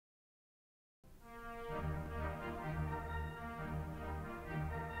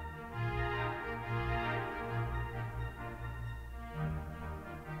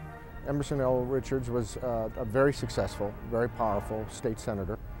Emerson L. Richards was a very successful, very powerful state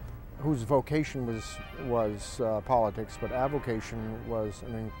senator whose vocation was politics, but avocation was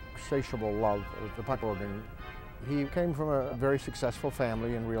an insatiable love of the pipe organ. He came from a very successful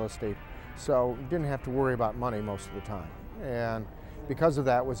family in real estate, so didn't have to worry about money most of the time. And because of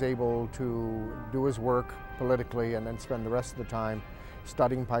that, was able to do his work politically and then spend the rest of the time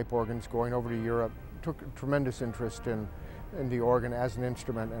studying pipe organs, going over to Europe. Took a tremendous interest in the organ as an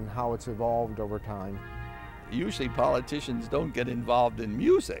instrument and how it's evolved over time. Usually politicians don't get involved in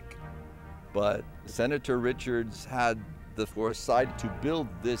music, but Senator Richards had the foresight to build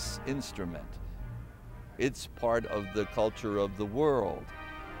this instrument. It's part of the culture of the world.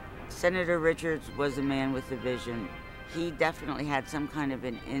 Senator Richards was a man with a vision. He definitely had some kind of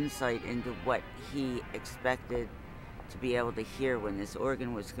an insight into what he expected to be able to hear when this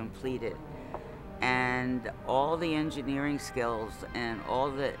organ was completed. And all the engineering skills and all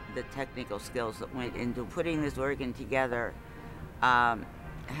the technical skills that went into putting this organ together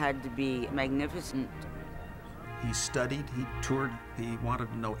had to be magnificent. He studied, he toured, he wanted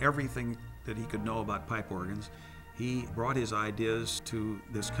to know everything that he could know about pipe organs. He brought his ideas to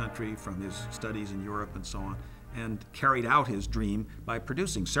this country from his studies in Europe and so on, and carried out his dream by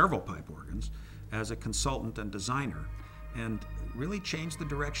producing several pipe organs as a consultant and designer, and really changed the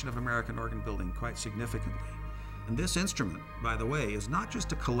direction of American organ building quite significantly. And this instrument, by the way, is not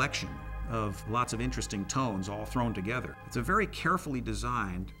just a collection of lots of interesting tones all thrown together. It's a very carefully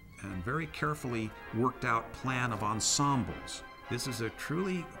designed and very carefully worked out plan of ensembles. This is a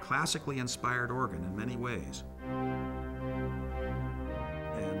truly classically inspired organ in many ways.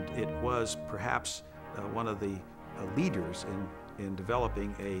 And it was perhaps one of the leaders in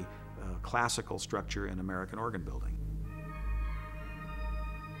developing a classical structure in American organ building.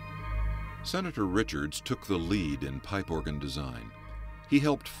 Senator Richards took the lead in pipe organ design. He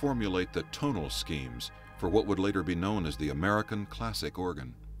helped formulate the tonal schemes for what would later be known as the American classic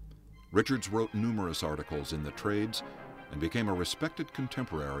organ. Richards wrote numerous articles in the trades and became a respected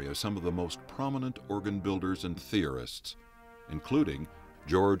contemporary of some of the most prominent organ builders and theorists, including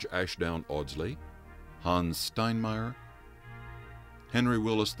George Ashdown Audsley, Hans Steinmeier, Henry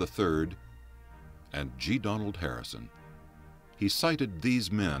Willis III, and G. Donald Harrison. He cited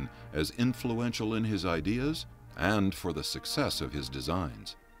these men as influential in his ideas and for the success of his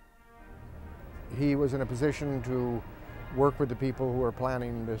designs. He was in a position to work with the people who were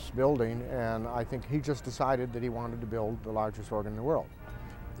planning this building, and I think he just decided that he wanted to build the largest organ in the world.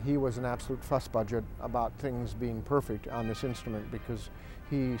 He was an absolute fuss budget about things being perfect on this instrument because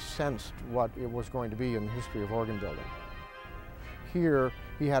he sensed what it was going to be in the history of organ building. Here,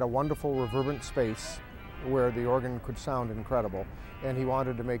 he had a wonderful reverberant space where the organ could sound incredible, and he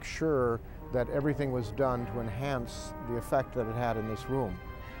wanted to make sure that everything was done to enhance the effect that it had in this room.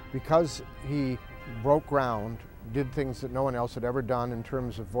 Because he broke ground, did things that no one else had ever done in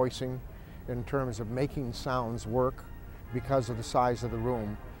terms of voicing, in terms of making sounds work because of the size of the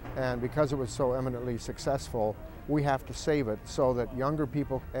room, and because it was so eminently successful, we have to save it so that younger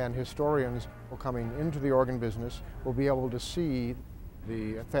people and historians coming into the organ business will be able to see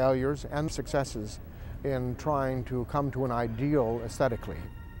the failures and successes in trying to come to an ideal aesthetically.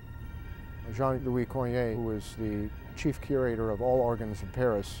 Jean-Louis Cornier, who is the chief curator of all organs in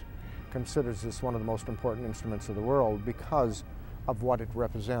Paris, considers this one of the most important instruments of the world because of what it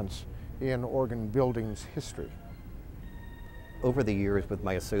represents in organ building's history. Over the years, with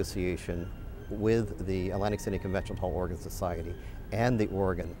my association with the Atlantic City Conventional Hall Organ Society and the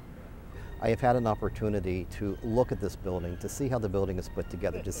organ, I have had an opportunity to look at this building, to see how the building is put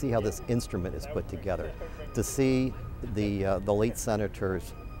together, to see how this instrument is put together, to see the late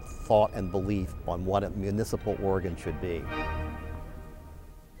senator's thought and belief on what a municipal organ should be.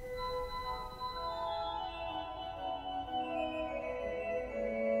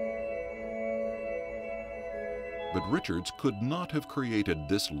 But Richards could not have created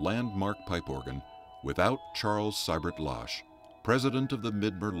this landmark pipe organ without Charles Seibert-Losh, president of the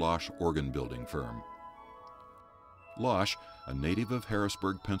Mider-Losh organ building firm. Losh, a native of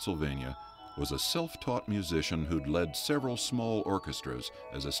Harrisburg, Pennsylvania, was a self-taught musician who'd led several small orchestras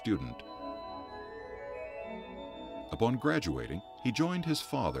as a student. Upon graduating, he joined his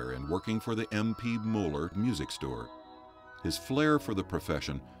father in working for the M.P. Moeller music store. His flair for the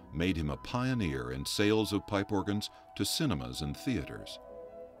profession made him a pioneer in sales of pipe organs to cinemas and theaters.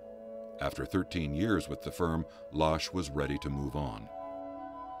 After 13 years with the firm, Losh was ready to move on.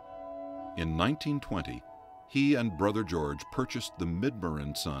 In 1920, he and brother George purchased the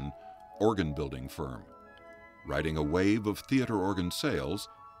Midmer & Son organ building firm. Riding a wave of theater organ sales,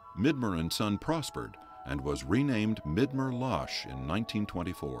 Midmer & Son prospered and was renamed Mider-Losh in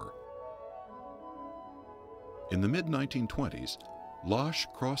 1924. In the mid-1920s, Losh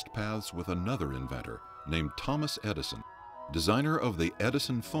crossed paths with another inventor named Thomas Edison. Designer of the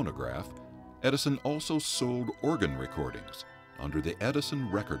Edison phonograph, Edison also sold organ recordings under the Edison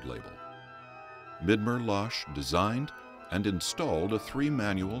record label. Mider-Losh designed and installed a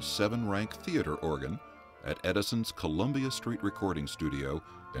 3-manual 7-rank theater organ at Edison's Columbia Street recording studio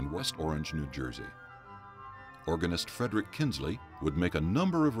in West Orange, New Jersey. Organist Frederick Kinsley would make a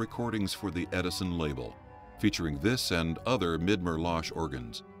number of recordings for the Edison label, featuring this and other Mider-Losh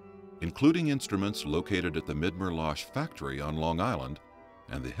organs, including instruments located at the Mider-Losh factory on Long Island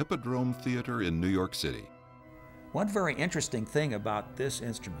and the Hippodrome Theater in New York City. One very interesting thing about this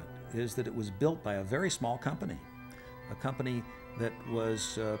instrument is that it was built by a very small company, a company that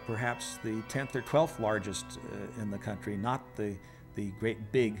was perhaps the 10th or 12th largest in the country, not the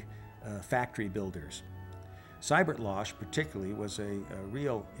great big factory builders. Mider-Losh particularly was a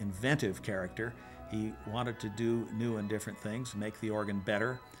real inventive character. He wanted to do new and different things, make the organ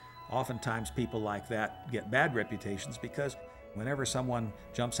better. Oftentimes people like that get bad reputations because whenever someone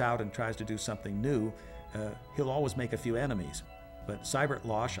jumps out and tries to do something new, he'll always make a few enemies. But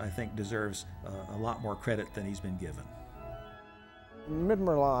Mider-Losh, I think, deserves a lot more credit than he's been given.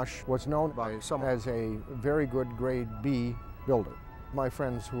 Mider-Losh was known by some as a very good grade B builder. My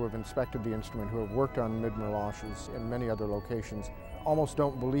friends who have inspected the instrument, who have worked on Mider-Loshes in many other locations, almost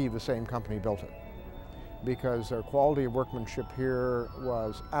don't believe the same company built it, because their quality of workmanship here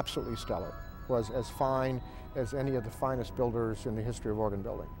was absolutely stellar, was as fine as any of the finest builders in the history of organ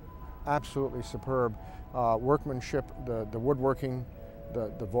building. Absolutely superb workmanship, the woodworking,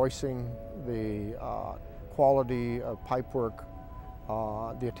 the voicing, the quality of pipework,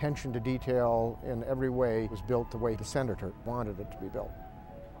 the attention to detail in every way was built the way the senator wanted it to be built.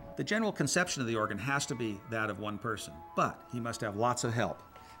 The general conception of the organ has to be that of one person, but he must have lots of help.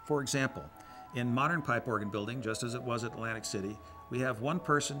 For example, in modern pipe organ building, just as it was at Atlantic City, we have one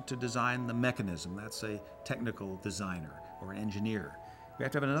person to design the mechanism. That's a technical designer or an engineer. We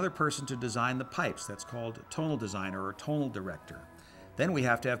have to have another person to design the pipes. That's called a tonal designer or tonal director. Then we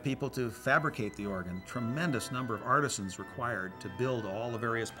have to have people to fabricate the organ. Tremendous number of artisans required to build all the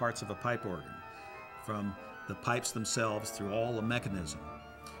various parts of a pipe organ, from the pipes themselves through all the mechanism.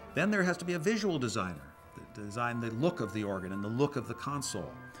 Then there has to be a visual designer to design the look of the organ and the look of the console.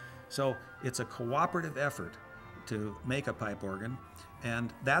 So it's a cooperative effort to make a pipe organ,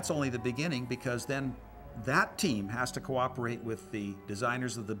 and that's only the beginning, because then that team has to cooperate with the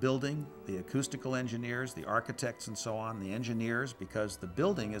designers of the building, the acoustical engineers, the architects and so on, the engineers, because the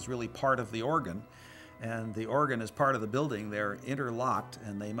building is really part of the organ, and the organ is part of the building. They're interlocked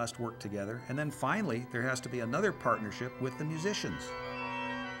and they must work together. And then finally, there has to be another partnership with the musicians.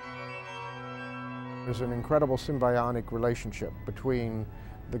 There's an incredible symbiotic relationship between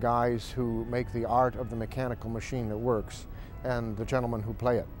the guys who make the art of the mechanical machine that works and the gentlemen who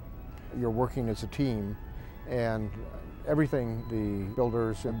play it. You're working as a team, and everything the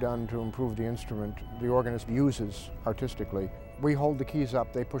builders have done to improve the instrument, the organist uses artistically. We hold the keys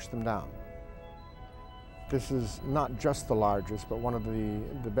up, they push them down. This is not just the largest, but one of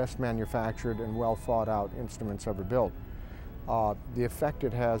the best manufactured and well thought out instruments ever built. The effect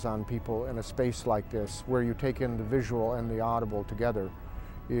it has on people in a space like this, where you take in the visual and the audible together,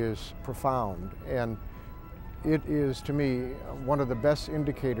 is profound. And it is, to me, one of the best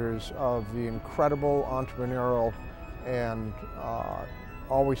indicators of the incredible entrepreneurial and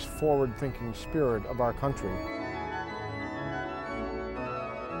always forward-thinking spirit of our country.